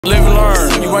Live and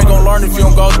learn. You ain't gonna learn if you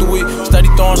don't go through it. Steady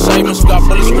throwing savings, got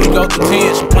bullets when you go through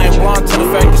tens. Playing blind to the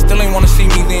fact that still ain't wanna see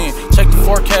me then. Check the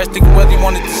forecast, think whether you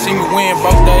wanted to see me win.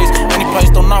 Broke days, any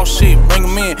place don't know shit, bring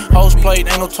them in. Hoes played,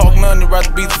 ain't no talk nothing, they'd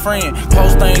rather be the friend.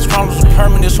 Close things, problems with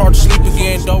permanent, it's hard to sleep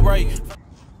again. Do right.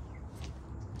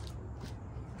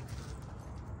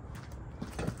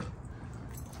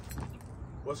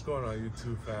 What's going on,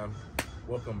 YouTube fam?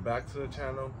 Welcome back to the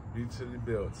channel, B City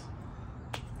Builds.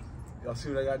 Y'all see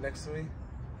what I got next to me?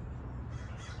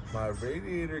 My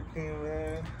radiator came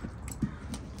in.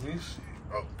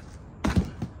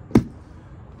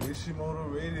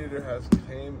 Nishimoto radiator has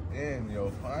came in, yo,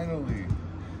 finally.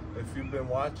 If you've been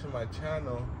watching my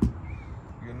channel,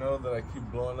 you know that I keep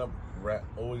blowing up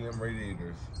OEM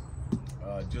radiators.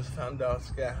 Just found out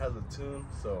Scat has a tune,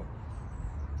 so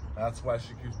that's why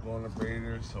she keeps blowing up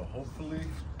radiators. So hopefully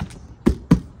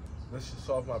this should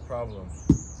solve my problem.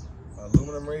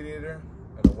 Aluminum radiator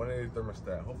and a 180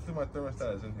 thermostat. Hopefully my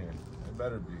thermostat is in here. It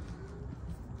better be.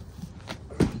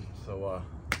 So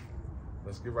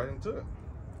let's get right into it.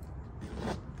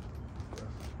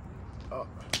 Oh,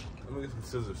 let me get some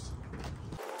scissors.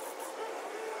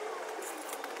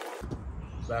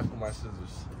 Back with my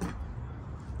scissors.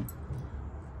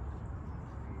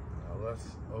 Now let's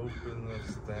open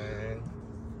this thing.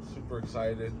 Super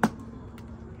excited.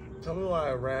 Tell me why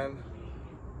I ran.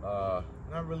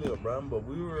 Not really a run, but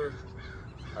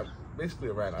basically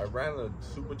a ran. I ran a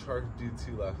supercharged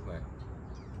GT last night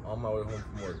on my way home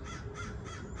from work.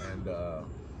 And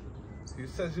he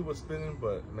says he was spinning,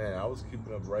 but man, I was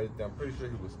keeping up right there. I'm pretty sure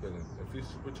he was spinning. If he's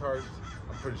supercharged,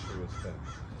 I'm pretty sure he was spinning.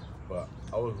 But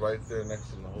I was right there next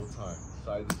to him the whole time,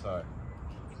 side to side.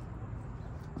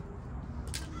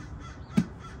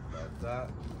 Got that.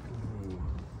 Ooh.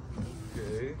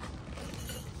 Okay.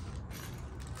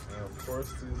 And of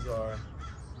course, these are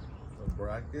the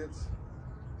brackets.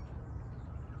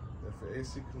 If your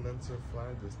AC condenser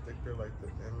flange is thicker like the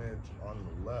image on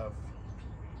the left,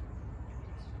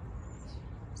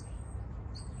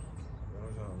 the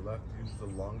image on the left, use the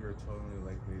longer toning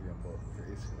like medium bolt. If your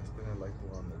AC is thinner like the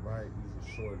one on the right, use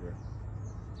the shorter.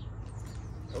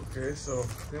 Okay, so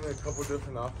give me a couple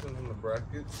different options in the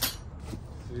brackets.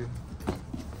 See.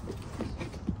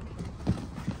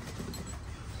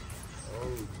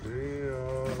 Oh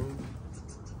damn.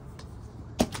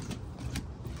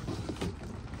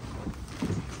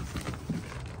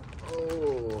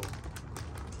 Oh,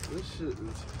 this shit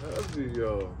is heavy,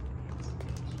 yo.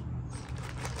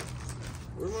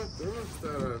 Where's my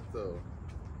thermostat at though?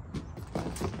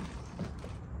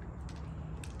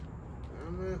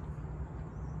 Damn it.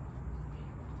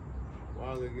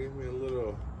 Wow, they gave me a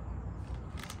little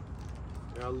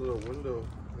window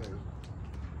thing.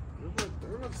 Where's my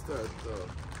thermostat though?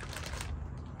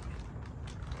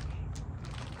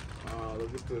 Ah,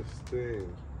 look at this thing.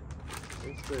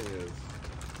 This thing is.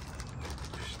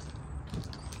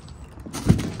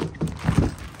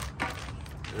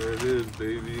 There it is,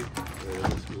 baby. Yeah,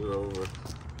 let's move it over.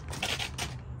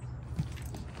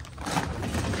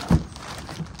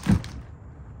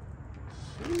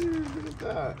 Jeez, look at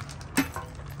that.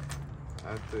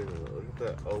 That thing, look at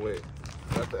that. Oh, wait.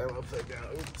 Got the M upside down.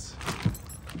 Oops.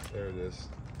 There it is.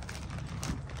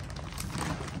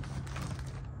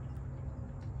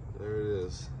 There it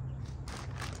is.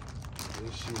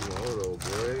 Nishimoto,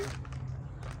 boy.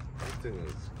 That thing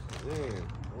is clean.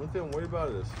 The only thing I'm worried about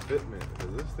is fitment,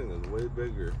 because this thing is way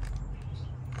bigger.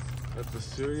 Got the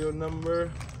serial number,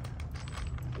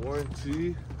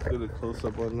 warranty. Get a close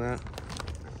up on that.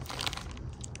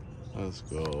 Let's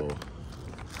go.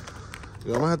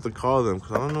 Yo, I'm gonna have to call them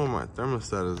because I don't know where my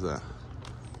thermostat is at.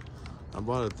 I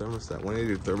bought a thermostat,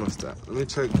 180 thermostat. Let me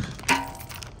check.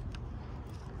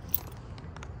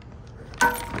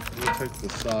 Let me check the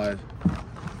side.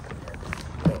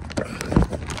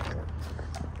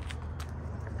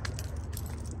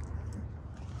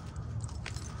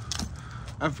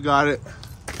 I forgot it.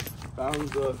 Found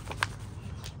the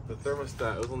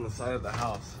thermostat. It was on the side of the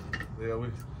house. Yeah,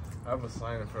 I have a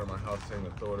sign in front of my house saying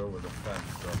to throw it over the fence.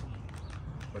 So,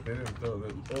 but they didn't throw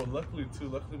it. Oh, luckily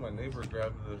my neighbor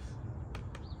grabbed this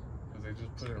because they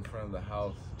just put it in front of the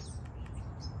house.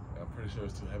 And I'm pretty sure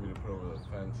it's too heavy to put over the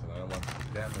fence, and I don't want to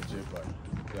damage it. But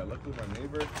yeah, luckily my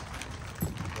neighbor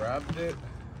grabbed it,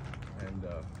 and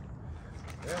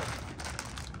yeah.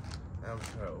 Now I'm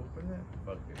trying to open it.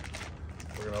 Fuck it.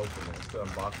 We're gonna open it. It's the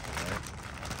unboxing, right?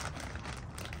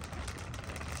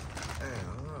 Man, I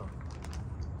don't know.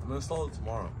 I'm gonna install it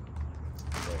tomorrow.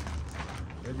 So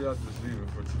maybe I'll just leave it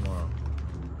for tomorrow.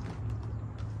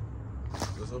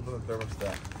 Let's open the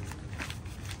thermostat.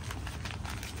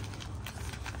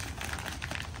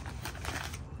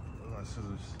 Where's my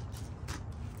scissors?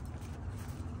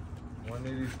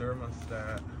 180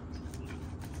 thermostat.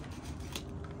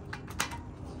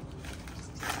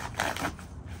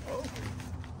 Oh,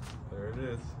 there it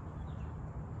is.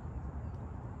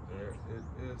 There it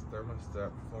is, thermostat,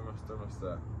 performance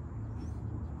thermostat.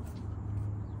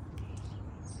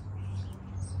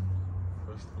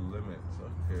 Push the limits,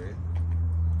 okay.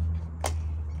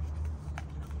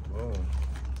 Boom.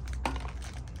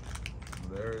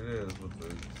 There it is with the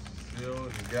seal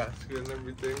and the gasket and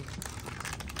everything.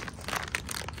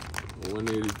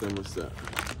 180 thermostat.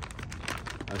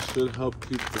 I should help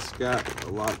keep the scat a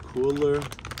lot cooler,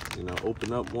 you know,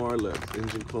 open up more, let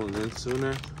engine cooling in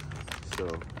sooner. So,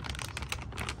 let's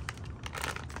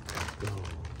go.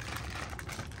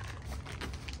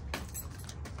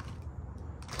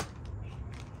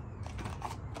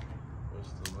 Push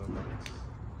the limits.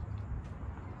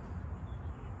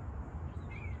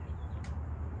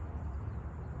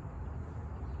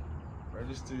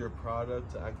 Register your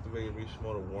product to activate your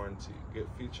Mishimoto warranty. Get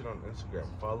featured on Instagram.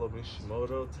 Follow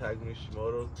Mishimoto, tag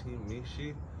Mishimoto, Team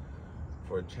Mishi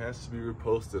for a chance to be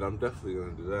reposted. I'm definitely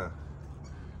gonna do that.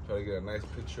 Try to get a nice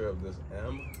picture of this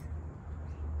M.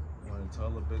 Want to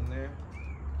tell up in there.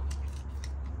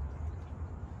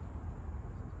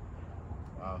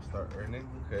 Wow, start earning.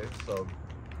 Okay, so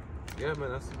yeah,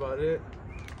 man, that's about it.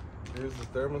 Here's the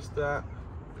thermostat.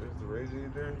 Here's the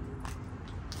radiator.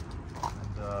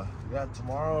 And yeah,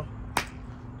 tomorrow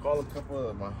call a couple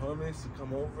of my homies to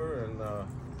come over and we're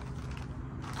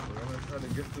gonna try to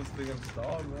get this thing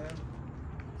installed, man.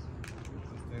 Get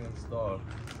this thing installed.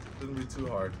 Shouldn't be too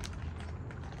hard.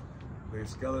 They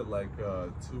scale it like 2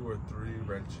 or 3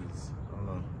 wrenches. I don't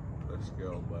know their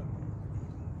scale, but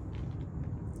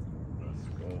let's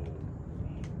go.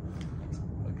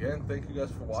 Again, thank you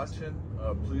guys for watching.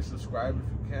 Please subscribe if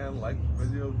you can, like the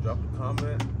video, drop a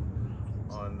comment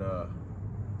on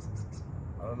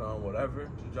I don't know, whatever.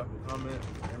 Just drop a comment, you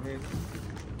know what I mean?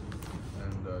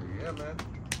 And yeah, man,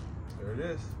 there it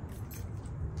is.